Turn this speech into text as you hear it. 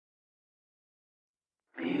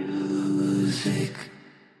Music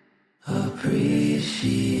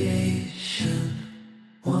Appreciation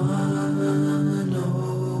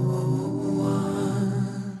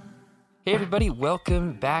 101. Hey everybody,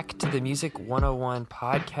 welcome back to the Music 101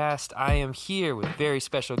 podcast. I am here with very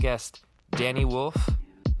special guest, Danny Wolf.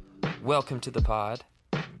 Welcome to the pod.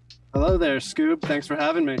 Hello there, Scoob. Thanks for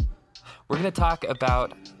having me. We're going to talk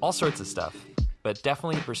about all sorts of stuff, but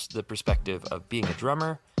definitely the perspective of being a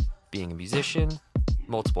drummer, being a musician,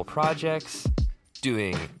 multiple projects,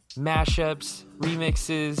 doing mashups,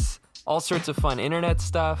 remixes, all sorts of fun internet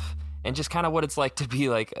stuff, and just kind of what it's like to be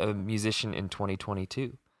like a musician in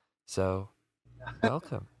 2022. So,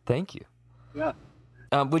 welcome. Thank you. Yeah.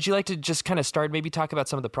 Would you like to just kind of start, maybe talk about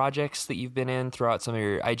some of the projects that you've been in throughout some of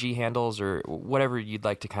your IG handles or whatever you'd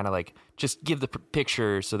like to kind of like just give the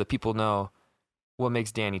picture so that people know what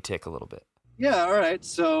makes Danny tick a little bit? Yeah, all right.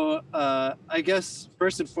 So I guess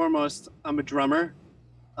first and foremost, I'm a drummer.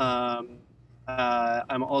 I'm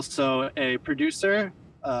also a producer,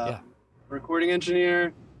 recording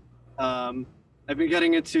engineer. I've been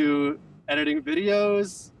getting into editing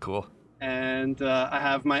videos. Cool. And I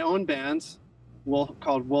have my own band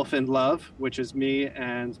called Wolf and Love, which is me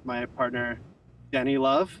and my partner, Danny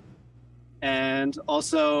Love. And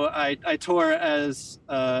also I tour as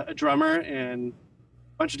a drummer in a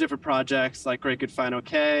bunch of different projects like Great Good Fine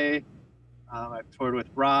OK. I've toured with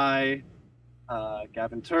Rye,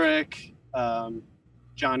 Gavin Turek,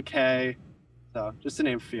 John Kay. So just to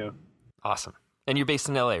name a few. Awesome. And you're based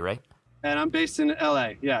in LA, right? And I'm based in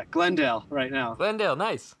LA. Yeah, Glendale right now. Glendale,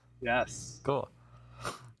 nice. Yes. Cool.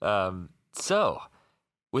 So,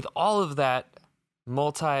 with all of that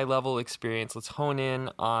multi-level experience, let's hone in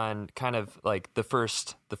on kind of like the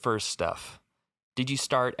first stuff. Did you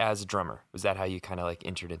start as a drummer? Was that how you kind of like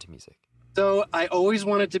entered into music? So I always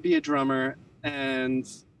wanted to be a drummer, and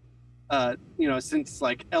since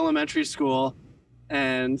like elementary school,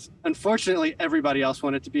 and unfortunately everybody else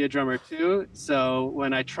wanted to be a drummer too. So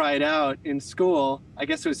when I tried out in school, I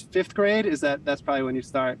guess it was 5th grade. That's probably when you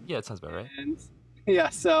start? Yeah, it sounds about right. And yeah,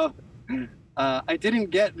 so I didn't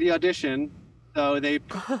get the audition, so they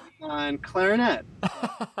put me on clarinet.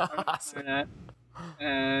 Clarinet.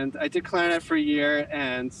 And I did clarinet for a year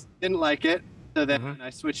and didn't like it. So then I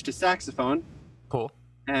switched to saxophone. Cool.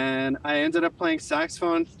 And I ended up playing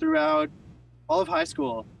saxophone throughout all of high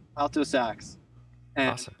school, alto sax.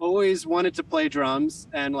 And awesome. Always wanted to play drums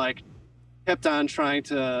and like kept on trying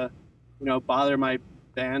to, bother my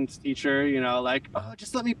band teacher,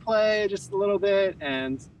 just let me play just a little bit.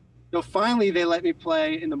 And so finally they let me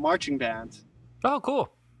play in the marching band. Oh,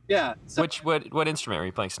 cool. Yeah. So what instrument were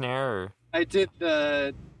you playing? Snare or? I did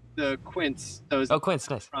the quints. Quints,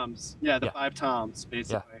 nice. Drums. Yeah, the 5 toms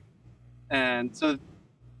basically. Yeah. And so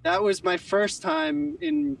that was my first time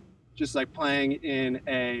in just like playing in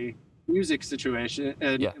a music situation,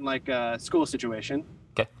 in like a school situation.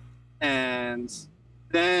 Okay. And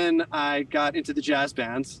then I got into the jazz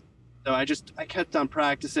bands. So I kept on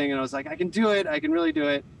practicing and I was like, I can do it. I can really do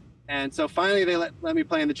it. And so finally they let me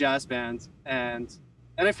play in the jazz band, and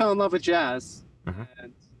I fell in love with jazz. Mm-hmm.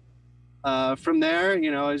 And from there,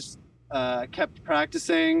 I just kept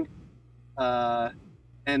practicing, and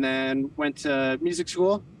then went to music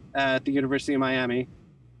school at the University of Miami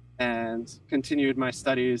and continued my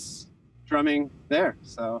studies drumming there.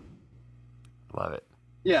 So love it.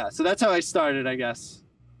 Yeah, so that's how I started, I guess.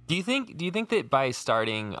 Do you think that by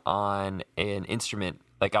starting on an instrument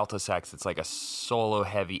like alto sax, it's like a solo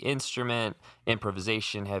heavy instrument,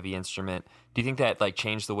 improvisation heavy instrument, do you think that like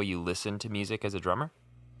changed the way you listen to music as a drummer?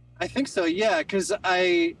 I think so, yeah, because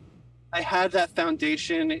I had that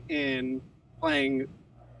foundation in playing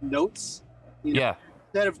notes,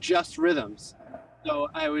 instead of just rhythms. So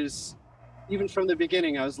I was, even from the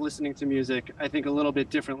beginning, I was listening to music, I think, a little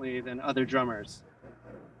bit differently than other drummers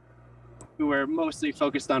who were mostly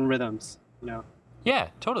focused on rhythms, Yeah,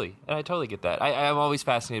 totally. And I totally get that. I'm always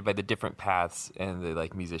fascinated by the different paths and the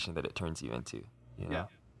like musician that it turns you into. Yeah.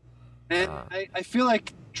 And I feel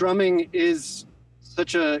like drumming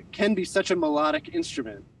can be such a melodic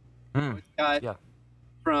instrument. It's got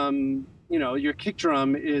from, your kick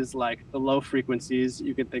drum is like the low frequencies,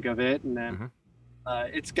 you can think of it. And then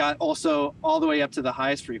it's got also all the way up to the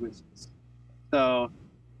highest frequencies. So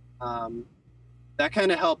that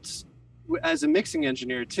kind of helped as a mixing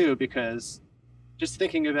engineer too, because just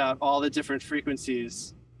thinking about all the different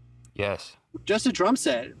frequencies. Yes. Just a drum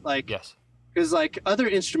set, like. Yes. Because like other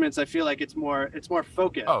instruments, I feel like it's more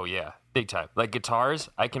focused. Oh yeah, big time. Like guitars,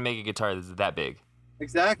 I can make a guitar that's that big.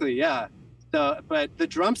 Exactly. Yeah. So, but the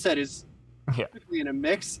drum set is typically in a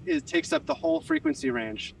mix. It takes up the whole frequency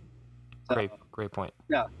range. So, Great point.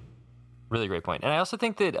 Yeah. Really great point. And I also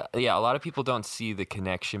think that, a lot of people don't see the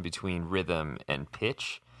connection between rhythm and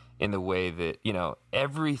pitch in the way that,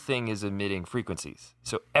 everything is emitting frequencies.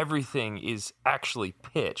 So everything is actually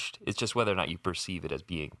pitched. It's just whether or not you perceive it as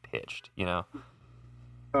being pitched,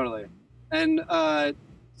 Totally. And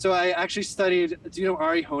so I actually studied, do you know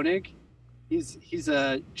Ari Honig? He's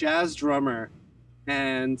a jazz drummer,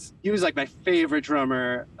 and he was like my favorite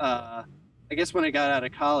drummer, I guess when I got out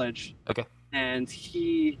of college. Okay. And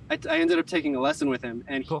I ended up taking a lesson with him,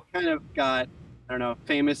 and he kind of got, I don't know,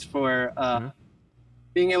 famous for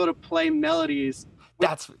being able to play melodies.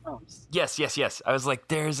 Yes. I was like,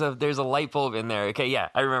 there's a light bulb in there. Okay, yeah,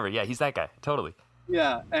 I remember. Yeah, he's that guy. Totally.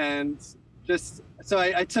 Yeah, and just so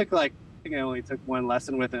I took I think I only took one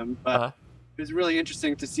lesson with him, but it was really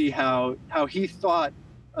interesting to see how he thought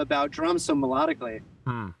about drums so melodically.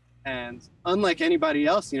 And unlike anybody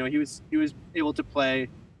else, he was able to play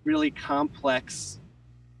really complex,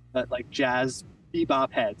 like jazz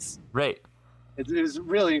bebop heads. Right. It was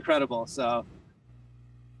really incredible. So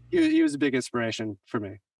he was a big inspiration for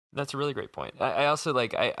me. That's a really great point. I also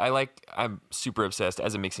I'm super obsessed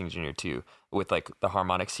as a mixing engineer too with like the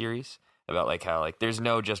harmonic series, about like how like there's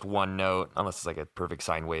no just one note unless it's like a perfect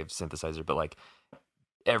sine wave synthesizer, but like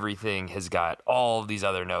everything has got all of these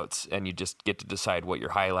other notes, and you just get to decide what you're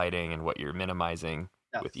highlighting and what you're minimizing.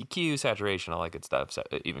 Yes. With EQ, saturation, all that good stuff,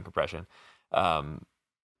 even compression. And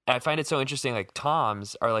I find it so interesting, like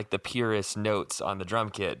toms are like the purest notes on the drum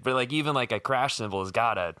kit, but like even like a crash cymbal has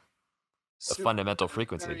got a fundamental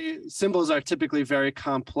frequency. Cymbals are typically very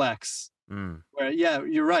complex. Where, yeah,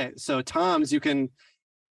 you're right. So toms, it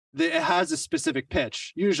has a specific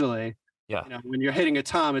pitch usually. Yeah. When you're hitting a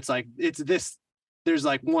tom, it's like there's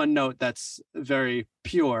like one note that's very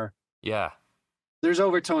pure. Yeah. There's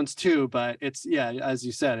overtones too, but it's, as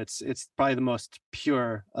you said, it's probably the most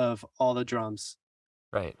pure of all the drums.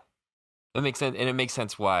 Right. It makes sense, and it makes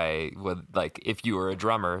sense why, if you were a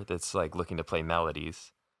drummer that's like looking to play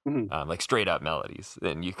melodies, like straight up melodies,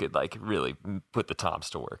 then you could like really put the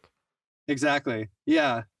toms to work. Exactly.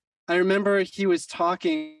 Yeah, I remember he was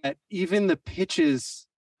talking that even the pitches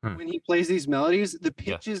when he plays these melodies, the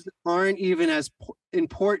pitches aren't even as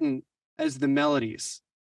important as the melodies.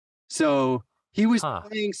 So he was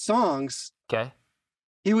playing songs. Okay.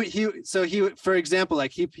 For example,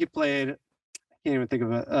 like he played, I can't even think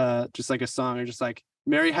of just like a song, or just like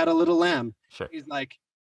Mary Had a Little Lamb. Sure. He's like,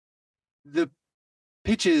 the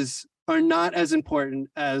pitches are not as important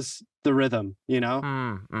as the rhythm,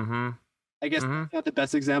 I guess that's not the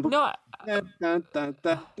best example. No.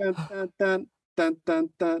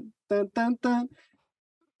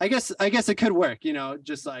 I guess it could work,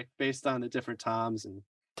 just like based on the different toms and.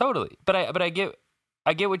 Totally. But I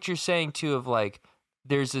get what you're saying too, of like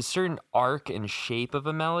there's a certain arc and shape of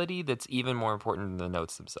a melody that's even more important than the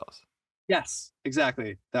notes themselves. Yes,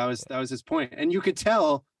 exactly. That was his point. And you could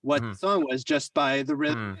tell what the song was just by the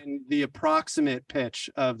rhythm and the approximate pitch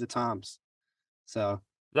of the toms. So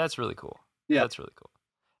that's really cool. Yeah. That's really cool.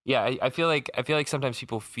 Yeah, I feel like sometimes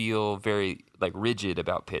people feel very like rigid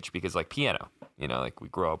about pitch because like piano, like we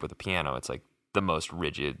grow up with a piano, it's like the most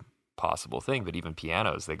rigid possible thing, but even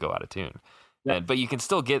pianos, they go out of tune. But you can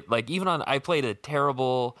still get like, even I played a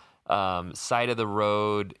terrible side of the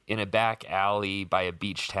road in a back alley by a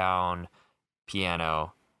beach town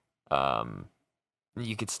piano.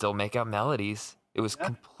 You could still make out melodies. It was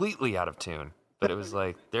completely out of tune, but it was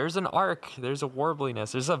like there's an arc, there's a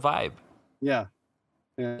warbliness, there's a vibe. Yeah.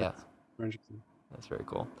 That's very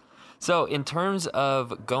cool. So in terms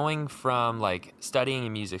of going from like studying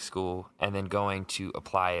in music school and then going to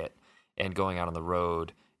apply it and going out on the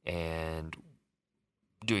road and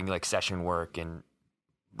doing like session work and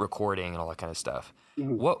recording and all that kind of stuff,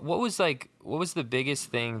 what was the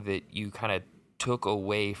biggest thing that you kind of took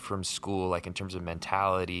away from school, like in terms of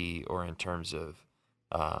mentality or in terms of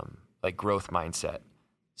like growth mindset,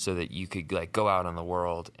 so that you could like go out on the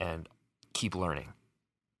world and keep learning?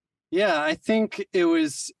 Yeah, I think it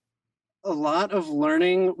was a lot of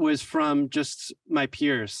learning was from just my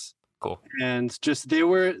peers. Cool. And just they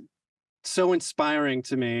were so inspiring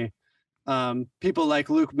to me. People like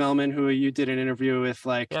Luke Melman, who you did an interview with,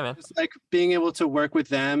 just like being able to work with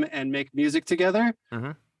them and make music together,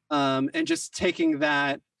 and just taking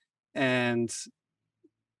that and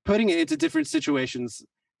putting it into different situations.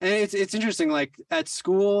 And it's interesting, like at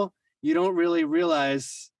school, you don't really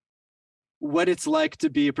realize what it's like to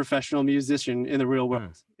be a professional musician in the real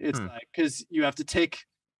world. It's like, because you have to take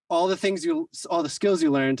all the skills you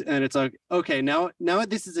learned, and it's like, okay, now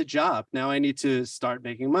this is a job. Now I need to start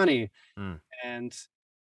making money. And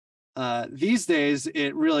these days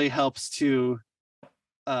it really helps to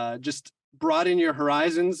just broaden your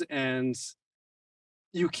horizons, and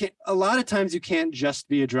you can't, a lot of times you can't just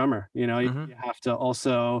be a drummer, you know, you have to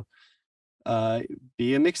also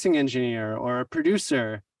be a mixing engineer or a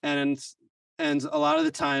producer, and a lot of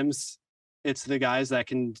the times it's the guys that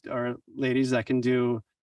can, or ladies that can do,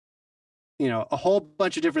 you know, a whole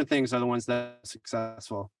bunch of different things are the ones that are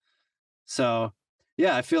successful. So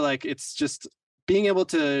yeah, I feel like it's just being able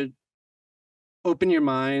to open your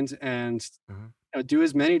mind and you know, do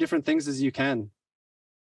as many different things as you can.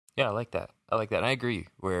 Yeah, I like that. And I agree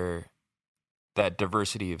where that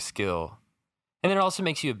diversity of skill, and then it also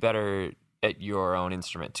makes you better at your own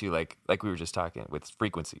instrument too. Like we were just talking with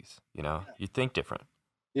frequencies, you know, you think different.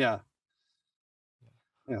 Yeah.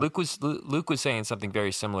 Luke was saying something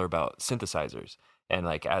very similar about synthesizers, and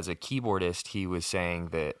like as a keyboardist, he was saying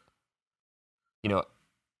that, you know,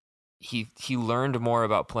 he learned more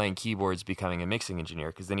about playing keyboards becoming a mixing engineer,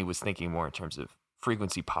 because then he was thinking more in terms of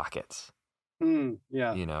frequency pockets.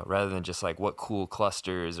 Yeah. You know, rather than just like what cool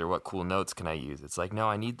clusters or what cool notes can I use? It's like, no,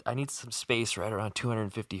 I need some space right around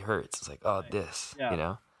 250 hertz. It's like, oh, this, you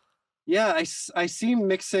know? Yeah, I see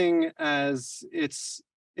mixing as it's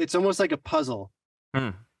almost like a puzzle.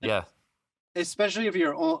 Yeah. Especially if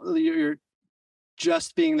you're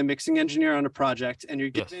just being the mixing engineer on a project and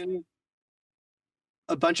you're given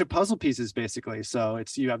a bunch of puzzle pieces, basically. So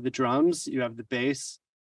you have the drums, you have the bass,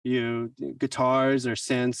 guitars or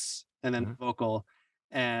synths, and then the vocal,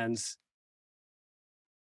 and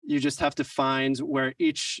you just have to find where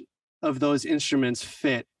each of those instruments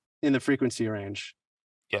fit in the frequency range.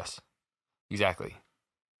 Yes, exactly.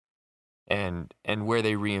 And where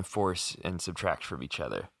they reinforce and subtract from each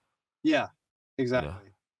other. Yeah, exactly.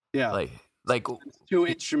 You know? Yeah. Like two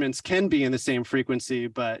instruments can be in the same frequency,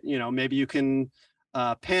 but you know, maybe you can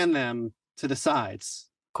pan them to the sides.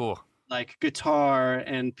 Cool. Like guitar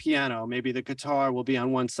and piano. Maybe the guitar will be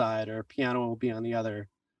on one side or piano will be on the other.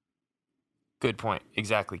 Good point.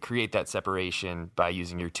 Exactly. Create that separation by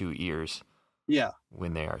using your two ears. Yeah.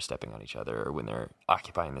 When they are stepping on each other or when they're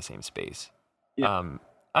occupying the same space. Yeah.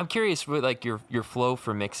 I'm curious with like your flow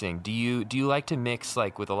for mixing. Do you like to mix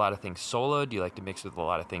like with a lot of things solo? Do you like to mix with a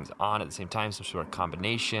lot of things on at the same time, some sort of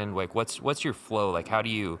combination? Like what's your flow? Like how do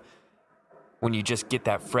you, when you just get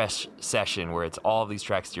that fresh session where it's all of these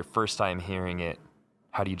tracks, it's your first time hearing it,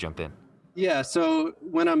 how do you jump in? Yeah, so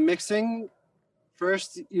when I'm mixing,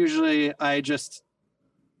 first, usually I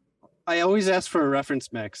always ask for a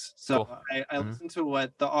reference mix. So cool. I listen to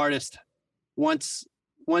what the artist wants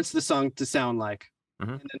the song to sound like.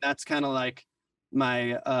 And then that's kind of like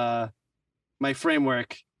my my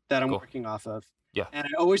framework that I'm working off of. Yeah. And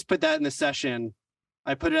I always put that in the session.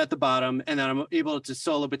 I put it at the bottom, and then I'm able to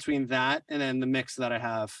solo between that and then the mix that I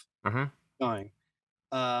have going.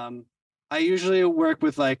 I usually work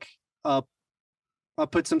with like I'll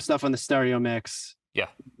put some stuff on the stereo mix. Yeah.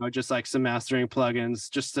 You know, just like some mastering plugins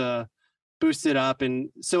just to boost it up, and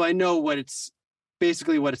so I know what it's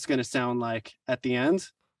going to sound like at the end.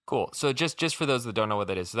 Cool. So just for those that don't know what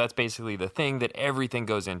that is, so that's basically the thing that everything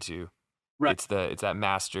goes into. Right. It's that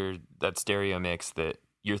master, that stereo mix that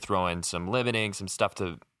you're throwing some limiting, some stuff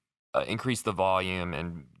to increase the volume.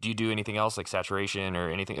 And do you do anything else like saturation or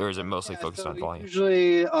anything, or is it mostly focused on volume?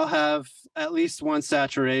 Usually I'll have at least one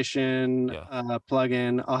saturation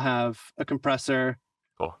plugin. I'll have a compressor.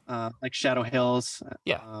 Cool. Like Shadow Hills.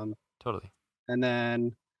 Yeah. Totally. And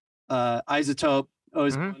then Isotope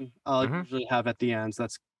ozone I'll usually have at the ends.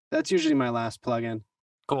 That's usually my last plugin.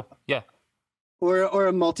 Cool. Yeah. Or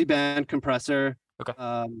a multi-band compressor. Okay.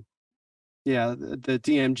 Yeah, the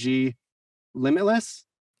DMG Limitless.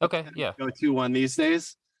 Okay. Yeah. Go-to one these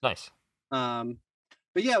days. Nice. But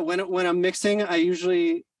yeah, when I'm mixing, I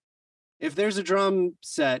usually, if there's a drum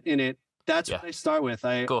set in it, that's what I start with.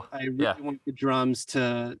 I really want the drums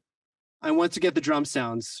to. I want to get the drum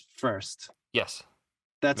sounds first. Yes.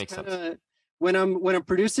 That's kind of when I'm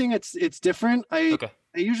producing. It's different. I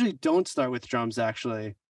usually don't start with drums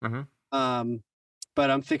actually. But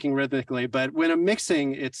I'm thinking rhythmically. But when I'm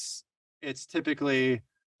mixing, it's typically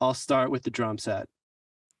I'll start with the drum set.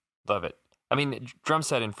 Love it. I mean, drum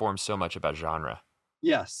set informs so much about genre.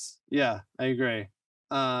 Yes. Yeah, I agree.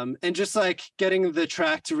 And just like getting the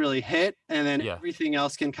track to really hit, and then everything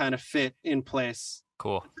else can kind of fit in place.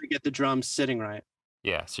 Cool. To get the drums sitting right.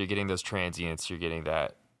 Yeah. So you're getting those transients. You're getting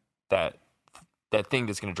that thing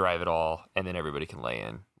that's going to drive it all, and then everybody can lay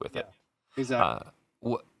in with it. Exactly.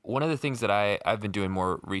 One of the things that I've been doing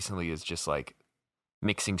more recently is just like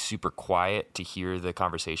mixing super quiet to hear the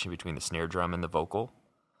conversation between the snare drum and the vocal.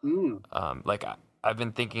 Like I've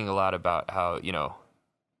been thinking a lot about how, you know,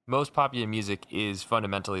 most popular music is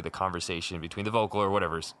fundamentally the conversation between the vocal or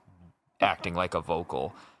whatever's acting like a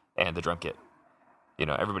vocal. and the drum kit.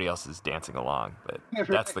 Everybody else is dancing along, but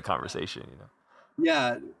that's the conversation.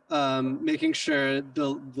 Yeah, making sure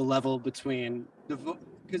the level between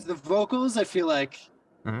because the vocals, I feel like,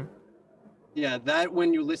 Mm-hmm. yeah, that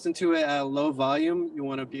when you listen to it at a low volume, you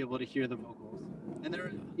want to be able to hear the vocals, and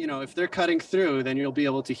they're, if they're cutting through, then you'll be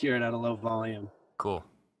able to hear it at a low volume. Cool.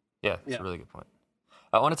 Yeah, that's a really good point.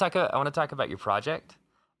 I want to talk about your project,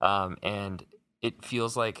 and it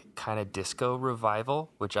feels like kind of disco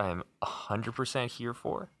revival, which I am 100% here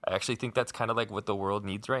for. I actually think that's kind of like what the world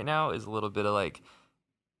needs right now, is a little bit of like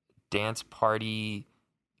dance party.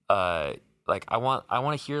 Like I want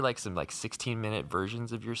to hear like some like 16-minute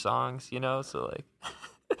versions of your songs, so like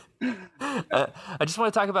I just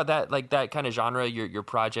want to talk about that, like that kind of genre, your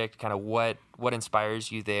project, kind of what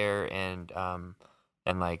inspires you there, and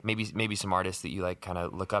like maybe some artists that you like kind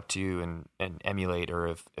of look up to and emulate, or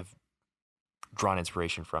have drawn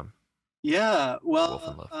inspiration from. Yeah,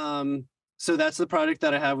 well, so that's the project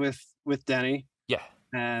that I have with Denny. Yeah.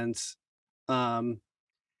 And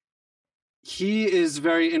he is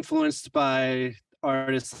very influenced by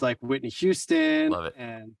artists like Whitney Houston. Love it.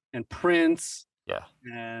 and Prince. Yeah.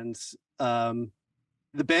 And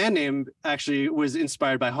the band name actually was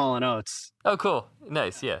inspired by Hall & Oates. Oh, cool.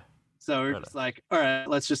 Nice. Yeah. So we're just like, all right,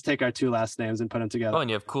 let's just take our two last names and put them together. Oh, and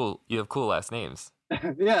you have cool last names.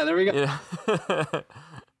 Yeah, there we go. Yeah.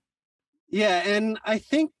 Yeah, and I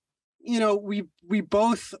think, we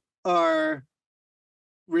both are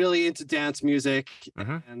really into dance music,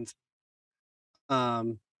 mm-hmm. and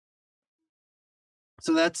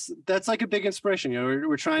so that's like a big inspiration.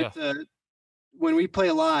 We're trying to, when we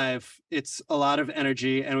play live, it's a lot of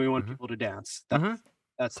energy, and we want people to dance.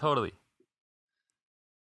 That's totally.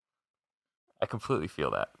 I completely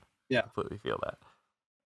feel that. Yeah, completely feel that.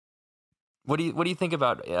 What do you think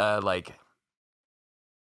about like,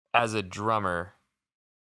 as a drummer,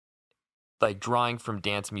 like drawing from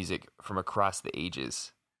dance music from across the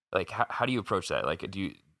ages? Like how do you approach that? Like do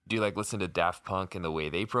you like listen to Daft Punk and the way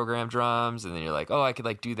they program drums, and then you're like, oh, I could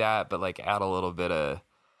like do that, but like add a little bit of,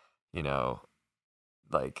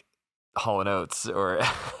 like Hall & Oates, or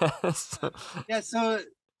Yeah,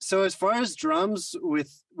 so as far as drums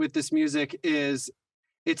with this music is,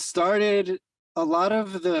 it started, a lot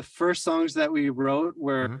of the first songs that we wrote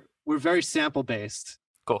were very sample based.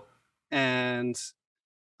 Cool. And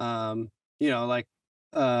like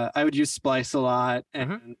I would use Splice a lot,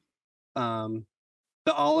 and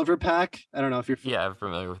the Oliver Pack. I don't know if you're familiar. Yeah, I'm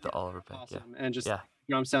familiar with the Oliver Pack. Awesome. Yeah. And just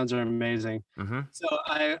drum sounds are amazing. So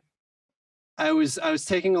I was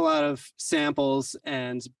taking a lot of samples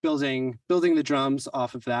and building the drums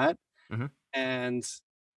off of that. And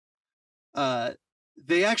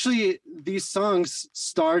they actually, these songs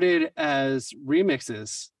started as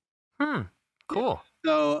remixes. Cool.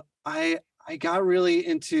 So I got really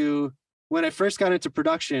into, when I first got into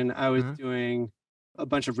production, I was doing a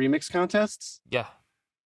bunch of remix contests. Yeah.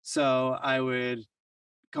 So I would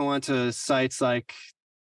go onto sites like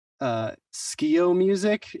Skio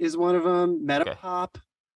Music is one of them, Metapop.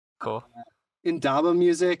 Cool. Indaba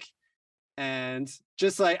Music, and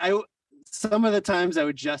just like some of the times I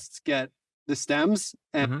would just get the stems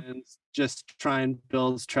and just try and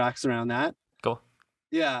build tracks around that. Cool.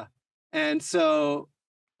 Yeah. And so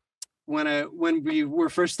when we were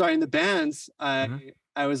first starting the bands, I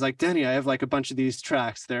was like, Denny, I have like a bunch of these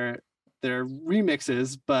tracks. They're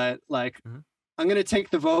remixes, but like I'm gonna take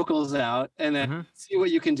the vocals out and then see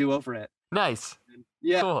what you can do over it. Nice.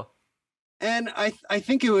 Yeah. Cool. And I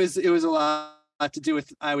think it was a lot to do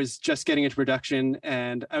with, I was just getting into production,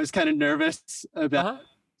 and I was kind of nervous about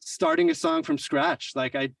starting a song from scratch.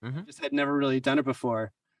 Like I just had never really done it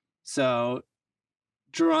before. So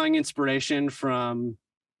drawing inspiration from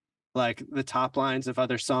like the top lines of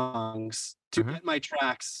other songs to get my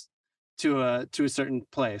tracks to a certain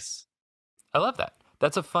place. I love that.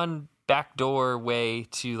 That's a fun backdoor way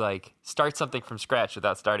to like start something from scratch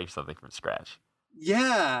without starting something from scratch.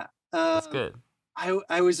 Yeah. That's good.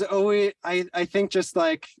 I was always, I think just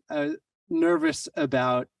like nervous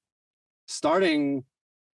about starting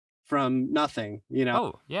from nothing,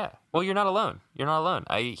 Oh yeah. Well, you're not alone.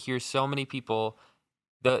 I hear so many people,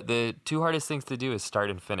 the two hardest things to do is start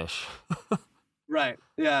and finish. Right.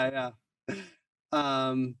 Yeah.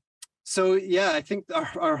 So yeah, I think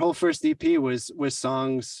our whole first EP was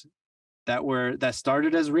songs that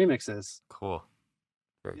started as remixes. Cool.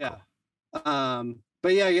 Very cool.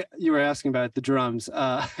 But yeah, you were asking about the drums.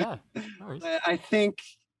 Yeah, no worries. I think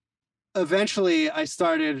eventually I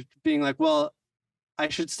started being like, well, I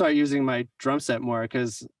should start using my drum set more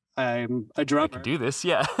because I'm a drummer. I can do this,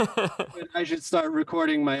 yeah. I should start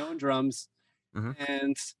recording my own drums.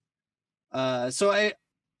 And so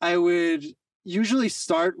I would usually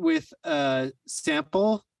start with a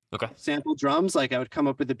sample drums. Like I would come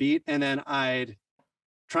up with a beat, and then I'd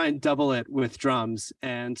try and double it with drums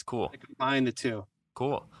and cool. Combine the two.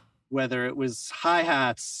 Cool. Whether it was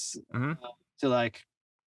hi-hats to like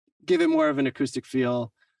give it more of an acoustic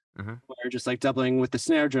feel, or just like doubling with the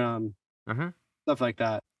snare drum, stuff like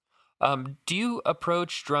that. Do you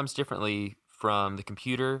approach drums differently from the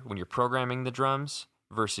computer when you're programming the drums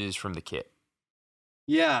versus from the kit?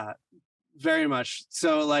 Yeah, very much.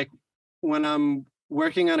 So like when I'm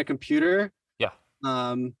working on a computer,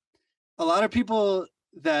 a lot of people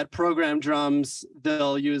that program drums,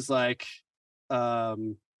 they'll use like a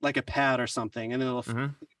pad or something, and they'll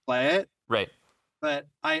play it. Right. But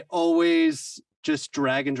I always just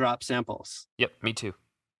drag and drop samples. Yep, me too.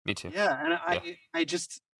 Yeah, and I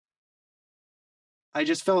just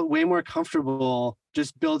felt way more comfortable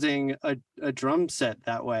just building a drum set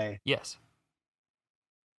that way. Yes.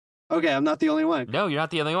 Okay, I'm not the only one. No, you're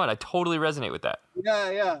not the only one. I totally resonate with that.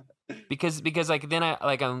 Yeah. Because like then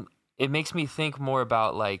it makes me think more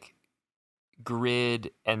about like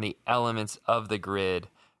grid and the elements of the grid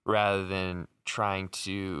rather than trying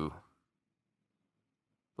to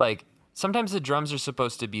like sometimes the drums are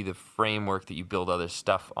supposed to be the framework that you build other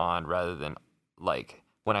stuff on rather than like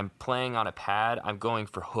when I'm playing on a pad, I'm going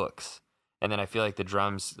for hooks. And then I feel like the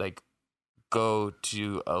drums like go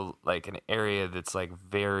to an area that's like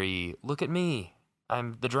very look at me,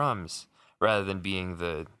 I'm the drums, rather than being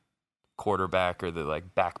the quarterback or the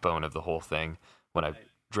like backbone of the whole thing when I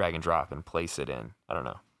drag and drop and place it in. I don't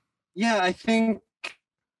know. Yeah, I think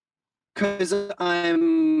because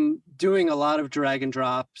I'm doing a lot of drag and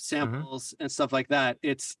drop samples and stuff like that,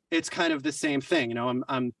 it's kind of the same thing. You know,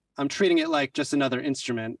 I'm treating it like just another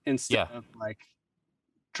instrument instead of like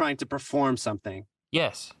trying to perform something.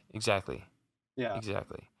 Yes, exactly. Yeah,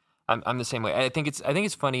 exactly. I'm the same way. I think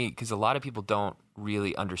it's funny because a lot of people don't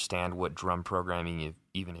really understand what drum programming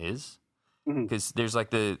even is. Because there's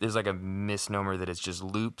like a misnomer that it's just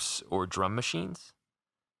loops or drum machines.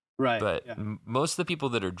 Right. But most of the people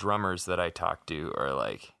that are drummers that I talk to are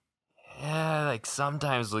like, yeah, like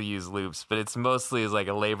sometimes we'll use loops, but it's mostly as like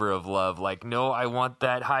a labor of love. Like, no, I want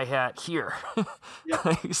that hi-hat here.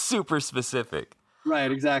 Like, super specific.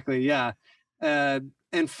 Right, exactly. Yeah.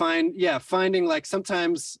 And finding like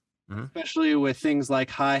sometimes, especially with things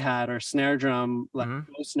like hi-hat or snare drum, like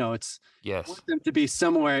ghost notes, yes, want them to be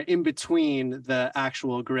somewhere in between the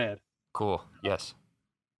actual grid. Cool. Yes.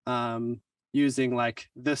 Using like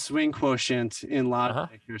the swing quotient in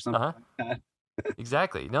Logic or something like that.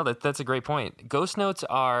 Exactly. No, that's a great point. Ghost notes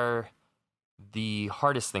are the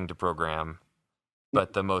hardest thing to program,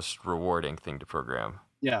 but the most rewarding thing to program.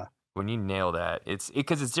 Yeah. When you nail that, it's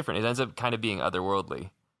different. It ends up kind of being otherworldly.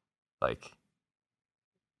 Like,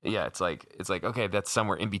 yeah, it's like okay, that's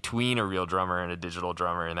somewhere in between a real drummer and a digital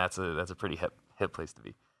drummer, and that's a pretty hip place to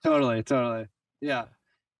be. Totally. Yeah.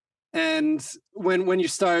 And when you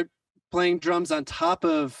start playing drums on top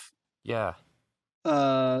of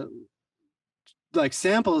like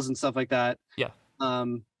samples and stuff like that,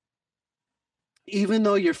 even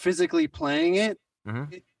though you're physically playing it,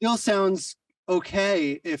 it still sounds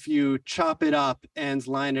okay if you chop it up and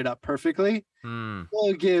line it up perfectly.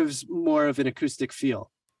 It gives more of an acoustic feel.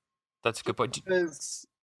 That's a good point. Because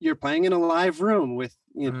you're playing in a live room with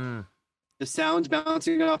the sound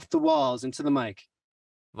bouncing off the walls into the mic.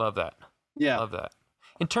 Love that. Yeah. Love that.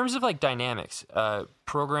 In terms of like dynamics,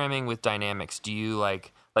 programming with dynamics, do you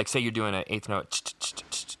like say you're doing an eighth note,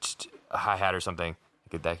 a hi-hat or something?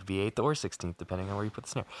 That could be 8th or 16th, depending on where you put the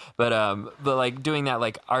snare. But like doing that,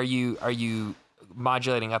 like, are you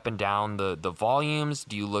modulating up and down the volumes?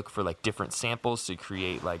 Do you look for like different samples to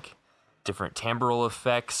create like different timbral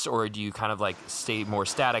effects, or do you kind of like stay more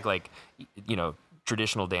static, like, you know,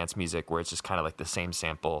 traditional dance music where it's just kind of like the same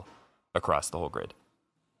sample across the whole grid?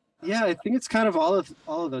 Yeah, I think it's kind of all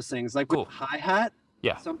of those things. Like with hi-hat,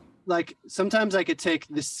 sometimes I could take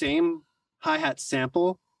the same hi-hat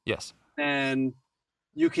sample. Yes. And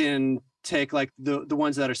you can take like the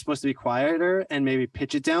ones that are supposed to be quieter and maybe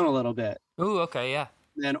pitch it down a little bit. Ooh, okay, yeah.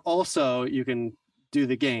 And also you can do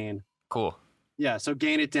the gain. Cool. Yeah, so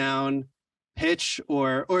gain it down, pitch,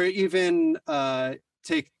 or even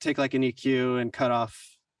take like an EQ and cut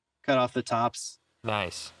off the tops.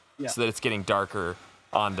 Nice. Yeah. So that it's getting darker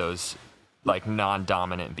on those like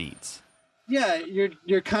non-dominant beats. Yeah,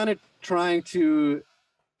 you're kind of trying to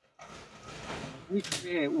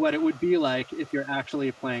recreate what it would be like if you're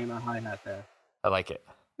actually playing the hi-hat there. I like it.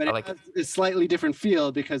 But it has a slightly different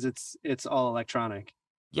feel because it's all electronic.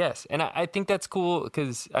 Yes, and I think that's cool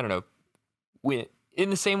because, I don't know, in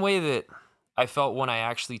the same way that I felt when I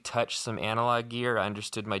actually touched some analog gear, I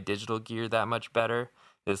understood my digital gear that much better.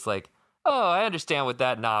 It's like, oh, I understand what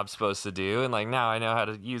that knob's supposed to do, and like now I know how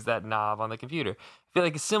to use that knob on the computer. I feel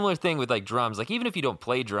like a similar thing with like drums. Like even if you don't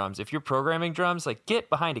play drums, if you're programming drums, like get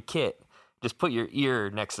behind a kit, just put your ear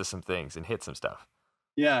next to some things and hit some stuff.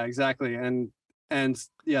 Yeah, exactly. And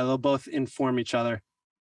yeah, they'll both inform each other.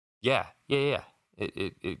 Yeah.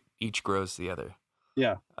 It each grows the other.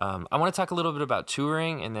 Yeah. I want to talk a little bit about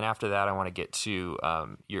touring, and then after that, I want to get to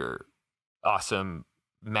your awesome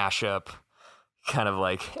mashup, kind of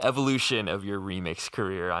like evolution of your remix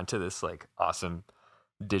career onto this like awesome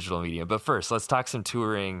digital medium. But first, let's talk some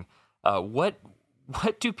touring. What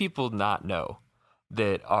do people not know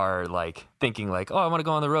that are like thinking like, oh, I want to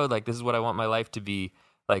go on the road, like this is what I want my life to be?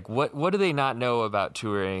 Like what do they not know about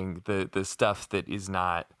touring, the stuff that is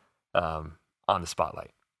not on the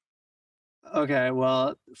spotlight? Okay,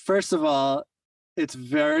 well, first of all, it's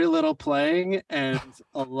very little playing and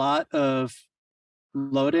a lot of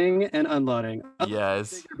loading and unloading.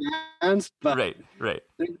 Yes. Bands, but right.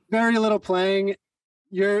 Very little playing.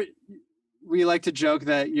 We like to joke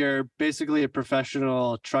that you're basically a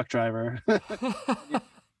professional truck driver.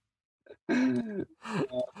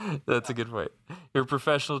 That's a good point. You're a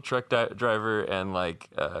professional truck driver and like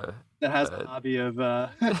that has a hobby of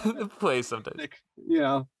play sometimes. You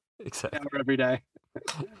know, exactly every day.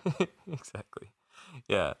 Exactly.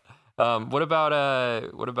 Yeah. What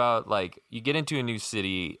about like you get into a new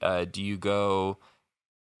city? Do you go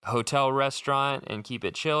hotel restaurant and keep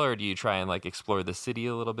it chill, or do you try and like explore the city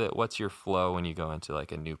a little bit? What's your flow when you go into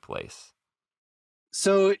like a new place?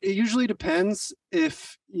 So it usually depends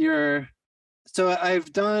if you're. So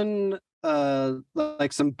I've done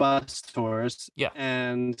like some bus tours. Yeah.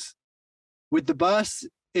 And with the bus,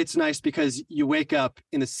 it's nice because you wake up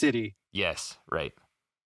in the city. Yes, right.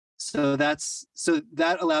 So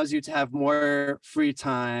that allows you to have more free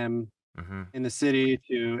time in the city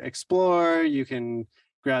to explore. You can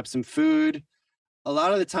grab some food. A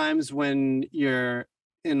lot of the times when you're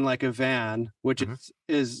in like a van, which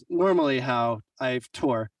is normally how I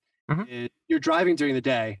tour, you're driving during the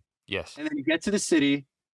day. Yes. And then you get to the city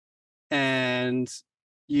and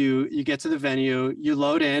you get to the venue, you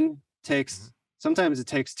load in, sometimes it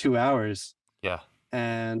takes 2 hours. Yeah.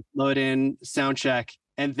 And load in, sound check,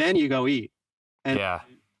 and then you go eat. And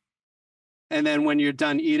then when you're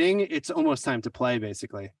done eating, it's almost time to play,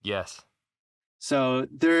 basically. Yes. So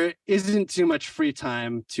there isn't too much free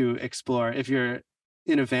time to explore if you're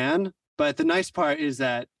in a van. But the nice part is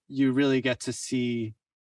that you really get to see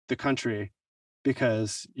the country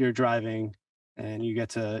because you're driving and you get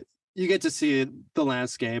to see the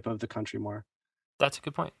landscape of the country more. That's a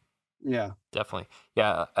good point. Yeah. Definitely.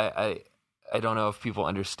 Yeah. I don't know if people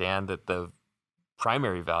understand that the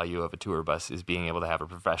primary value of a tour bus is being able to have a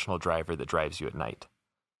professional driver that drives you at night.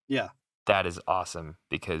 Yeah. That is awesome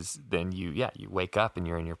because then you wake up and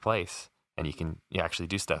you're in your place and you actually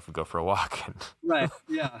do stuff and go for a walk and right.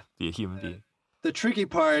 Yeah. be a human being. The tricky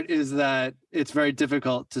part is that it's very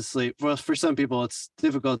difficult to sleep. Well, for some people, it's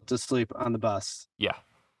difficult to sleep on the bus. Yeah.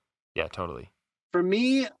 Yeah, totally. For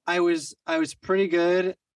me, I was pretty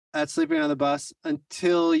good at sleeping on the bus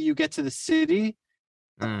until you get to the city,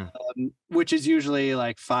 which is usually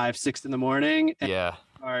like 5, 6 in the morning. And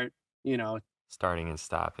start, starting and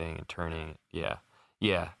stopping and turning. Yeah.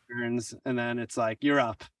 Yeah. Turns, and then it's like, you're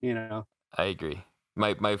up, I agree.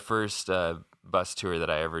 My first bus tour that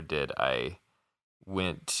I ever did, I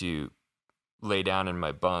went to lay down in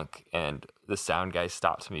my bunk and the sound guy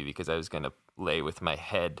stopped me because I was going to lay with my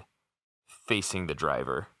head facing the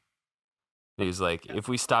driver. And he was like, if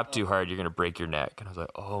we stop too hard, you're going to break your neck. And I was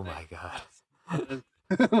like, oh my God.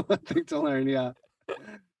 One thing to learn, yeah.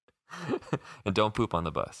 And don't poop on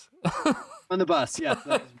the bus. On the bus, yes,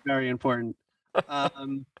 that's very important.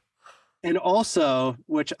 And also,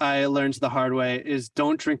 which I learned the hard way, is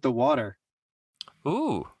don't drink the water.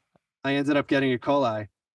 Ooh. I ended up getting E. coli.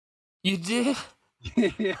 You did?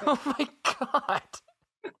 Yeah. Oh my God.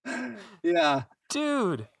 Yeah.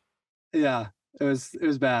 Dude. Yeah. It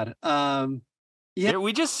was bad. Yeah,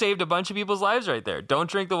 we just saved a bunch of people's lives right there. Don't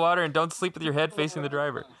drink the water and don't sleep with your head facing the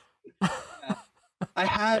driver. Yeah. I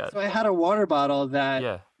had a water bottle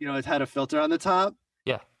that it had a filter on the top.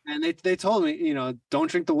 Yeah. And they told me, don't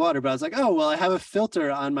drink the water, but I was like, oh well, I have a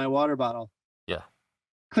filter on my water bottle. Yeah.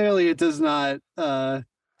 Clearly it does not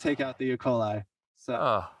take out the E. coli.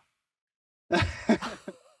 So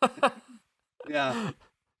yeah.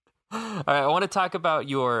 All right, I want to talk about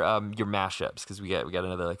your mashups because we got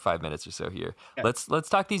another like 5 minutes or so here. Okay. Let's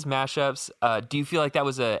talk these mashups. Do you feel like that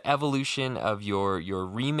was an evolution of your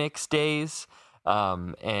remix days?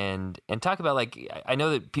 and talk about, like, I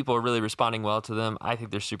know that people are really responding well to them. I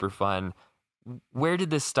think they're super fun. Where did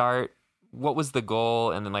this start? What was the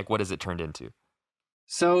goal? And then, like, what has it turned into?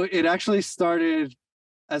 So it actually started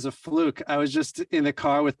as a fluke. I was just in the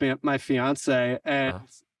car with my fiance, and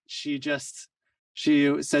she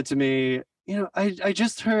said to me, I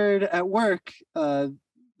just heard at work the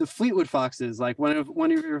Fleetwood Foxes, like one of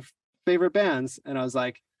your favorite bands. And I was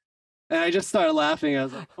like, and I just started laughing. I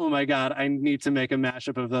was like, oh my God, I need to make a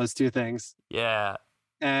mashup of those two things. Yeah.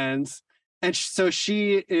 And so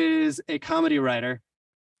she is a comedy writer.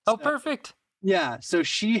 Oh, perfect. Yeah. So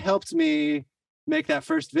she helped me make that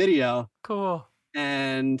first video. Cool.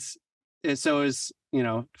 And so it was,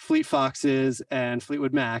 Fleet Foxes and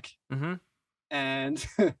Fleetwood Mac. Mm-hmm. And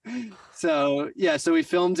so we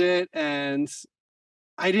filmed it, and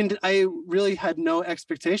I really had no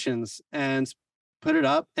expectations, and put it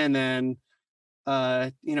up, and then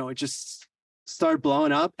it just started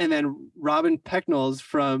blowing up. And then Robin Pecknold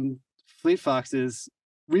from Fleet Foxes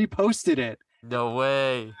reposted it. No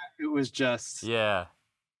way. It was just, yeah,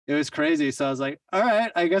 it was crazy. So I was like, all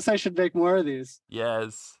right, I guess I should make more of these.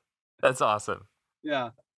 Yes. That's awesome.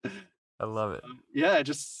 Yeah. I love it. Yeah, it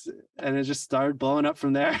just started blowing up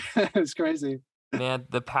from there. It was crazy. Man,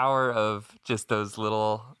 the power of just those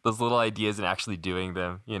little ideas and actually doing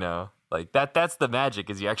them, like that's the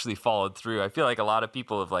magic, is you actually followed through. I feel like a lot of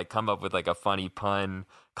people have, like, come up with, like, a funny pun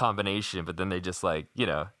combination, but then they just, like,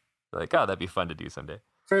 like, oh, that'd be fun to do someday.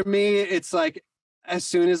 For me, it's like, as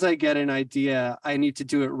soon as I get an idea, I need to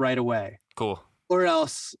do it right away. Cool. Or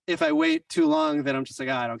else if I wait too long, then I'm just like,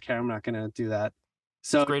 I don't care. I'm not going to do that.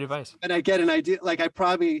 So that's great advice. And I get an idea. Like, I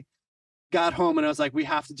probably got home and I was like, we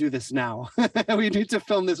have to do this now. We need to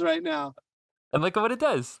film this right now. And look at what it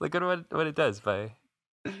does. Look at what it does by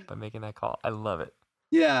making that call. I love it.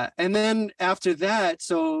 Yeah. And then after that,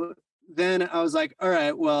 so then I was like, all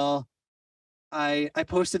right, well, I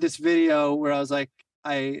posted this video where I was like,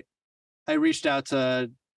 I reached out to,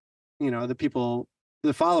 the people,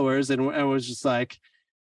 the followers, and I was just like,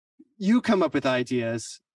 you come up with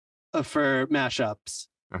ideas for mashups.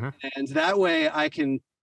 Mm-hmm. And that way I can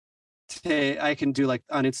do, like,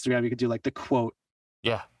 on Instagram, you could do, like, the quote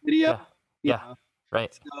video. Yeah.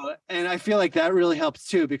 Right. So, and I feel like that really helped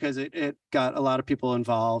too, because it got a lot of people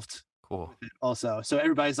involved. Cool. Also, so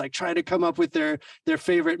everybody's, like, trying to come up with their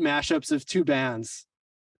favorite mashups of two bands.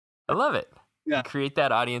 I love it. Yeah. You create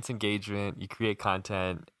that audience engagement, you create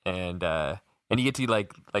content, and you get to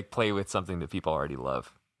like play with something that people already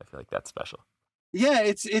love. I feel like that's special. Yeah,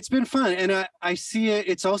 it's been fun, and I see it.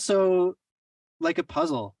 It's also like a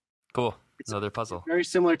puzzle. Cool. It's another puzzle. Very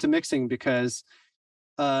similar to mixing, because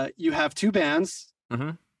you have two bands.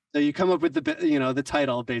 Mm-hmm. So you come up with the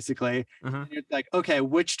title, basically. Mm-hmm. And you're like, okay,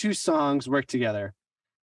 which two songs work together?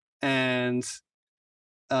 And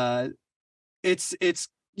it's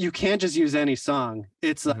you can't just use any song.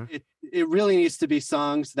 It's it really needs to be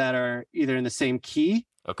songs that are either in the same key.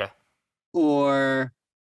 Okay. Or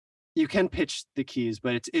you can pitch the keys,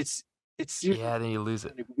 but it's then you lose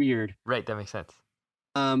it. Weird. Right, that makes sense.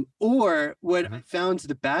 Or what I found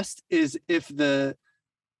the best is if the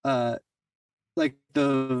like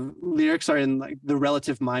the lyrics are in, like, the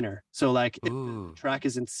relative minor. So, like, if the track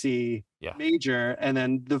is in C major and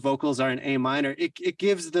then the vocals are in A minor, it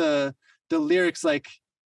gives the lyrics, like,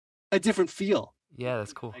 a different feel. Yeah,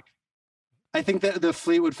 that's cool. Like, I think that the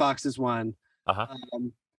Fleetwood Foxes one,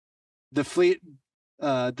 the Fleet,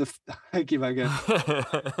 I keep on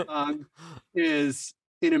going, is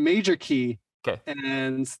in a major key,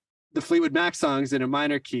 and the Fleetwood Mac song's in a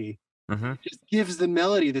minor key. Mm-hmm. It just gives the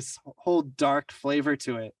melody this whole dark flavor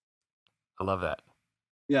to it. I love that.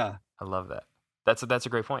 Yeah, I love that. That's a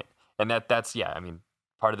great point. And that's I mean,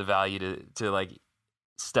 part of the value to like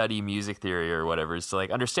study music theory or whatever is to,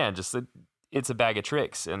 like, understand just that it's a bag of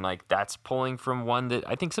tricks, and, like, that's pulling from one that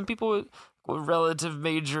I think some people with relative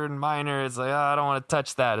major and minor, it's like, oh, I don't want to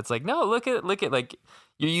touch that. It's like, no, look at like,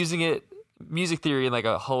 you're using it, music theory, in, like,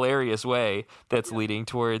 a hilarious way that's leading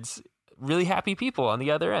towards really happy people on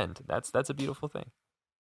the other end. That's a beautiful thing.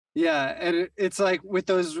 Yeah, and it's like with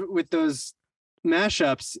those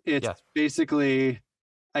mashups, it's basically,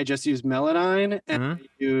 I just use Melodyne, and I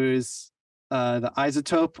use the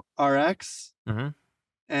Isotope RX,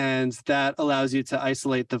 and that allows you to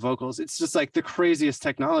isolate the vocals. It's just, like, the craziest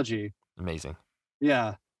technology. Amazing.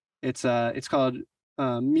 Yeah, it's called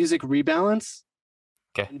Music Rebalance.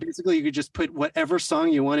 Okay. And basically, you could just put whatever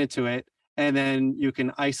song you want into it, and then you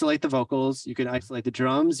can isolate the vocals, you can isolate the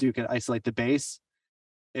drums, you can isolate the bass.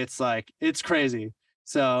 It's crazy.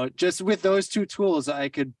 So just with those two tools, I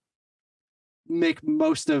could make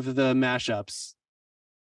most of the mashups.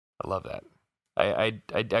 I love that. I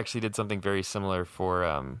actually did something very similar for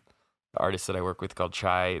the artist that I work with called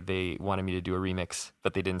Chai. They wanted me to do a remix,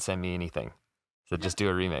 but they didn't send me anything. So just do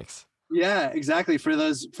a remix. Yeah, exactly. For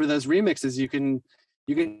those remixes, you can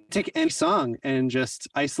take any song and just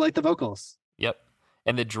isolate the vocals. Yep.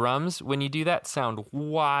 And the drums, when you do that, sound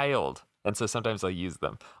wild. And so sometimes I'll use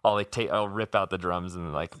them. I'll rip out the drums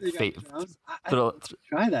and like try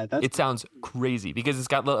that. It sounds crazy because it's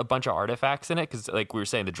got a bunch of artifacts in it. Because like we were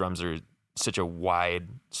saying, the drums are such a wide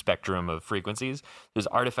spectrum of frequencies. There's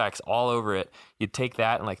artifacts all over it. You take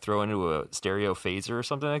that and like throw into a stereo phaser or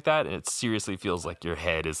something like that, and it seriously feels like your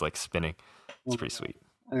head is like spinning. It's pretty sweet.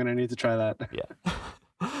 I'm gonna need to try that. Yeah.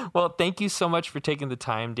 Well, thank you so much for taking the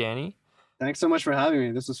time, Danny. Thanks so much for having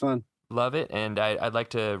me. This was fun. Love it. And I'd like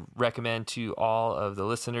to recommend to all of the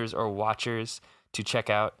listeners or watchers to check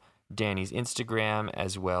out Danny's Instagram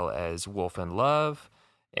as well as Wolf and Love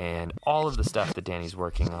and all of the stuff that Danny's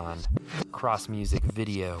working on, cross music,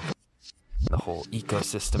 video, the whole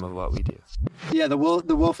ecosystem of what we do. Yeah, the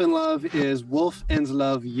Wolf and Love is Wolf and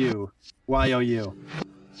Love You, YOU.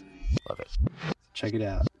 Love it. Check it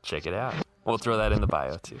out. Check it out. We'll throw that in the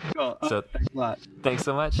bio too. Cool. So thanks a lot. Thanks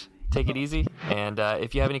so much. Take it easy. And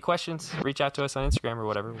if you have any questions, reach out to us on Instagram or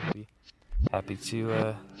whatever. We'll be happy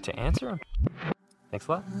to answer them. Thanks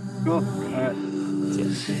a lot. Cool. All right.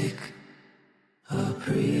 See ya.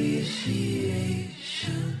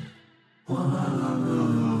 Appreciation.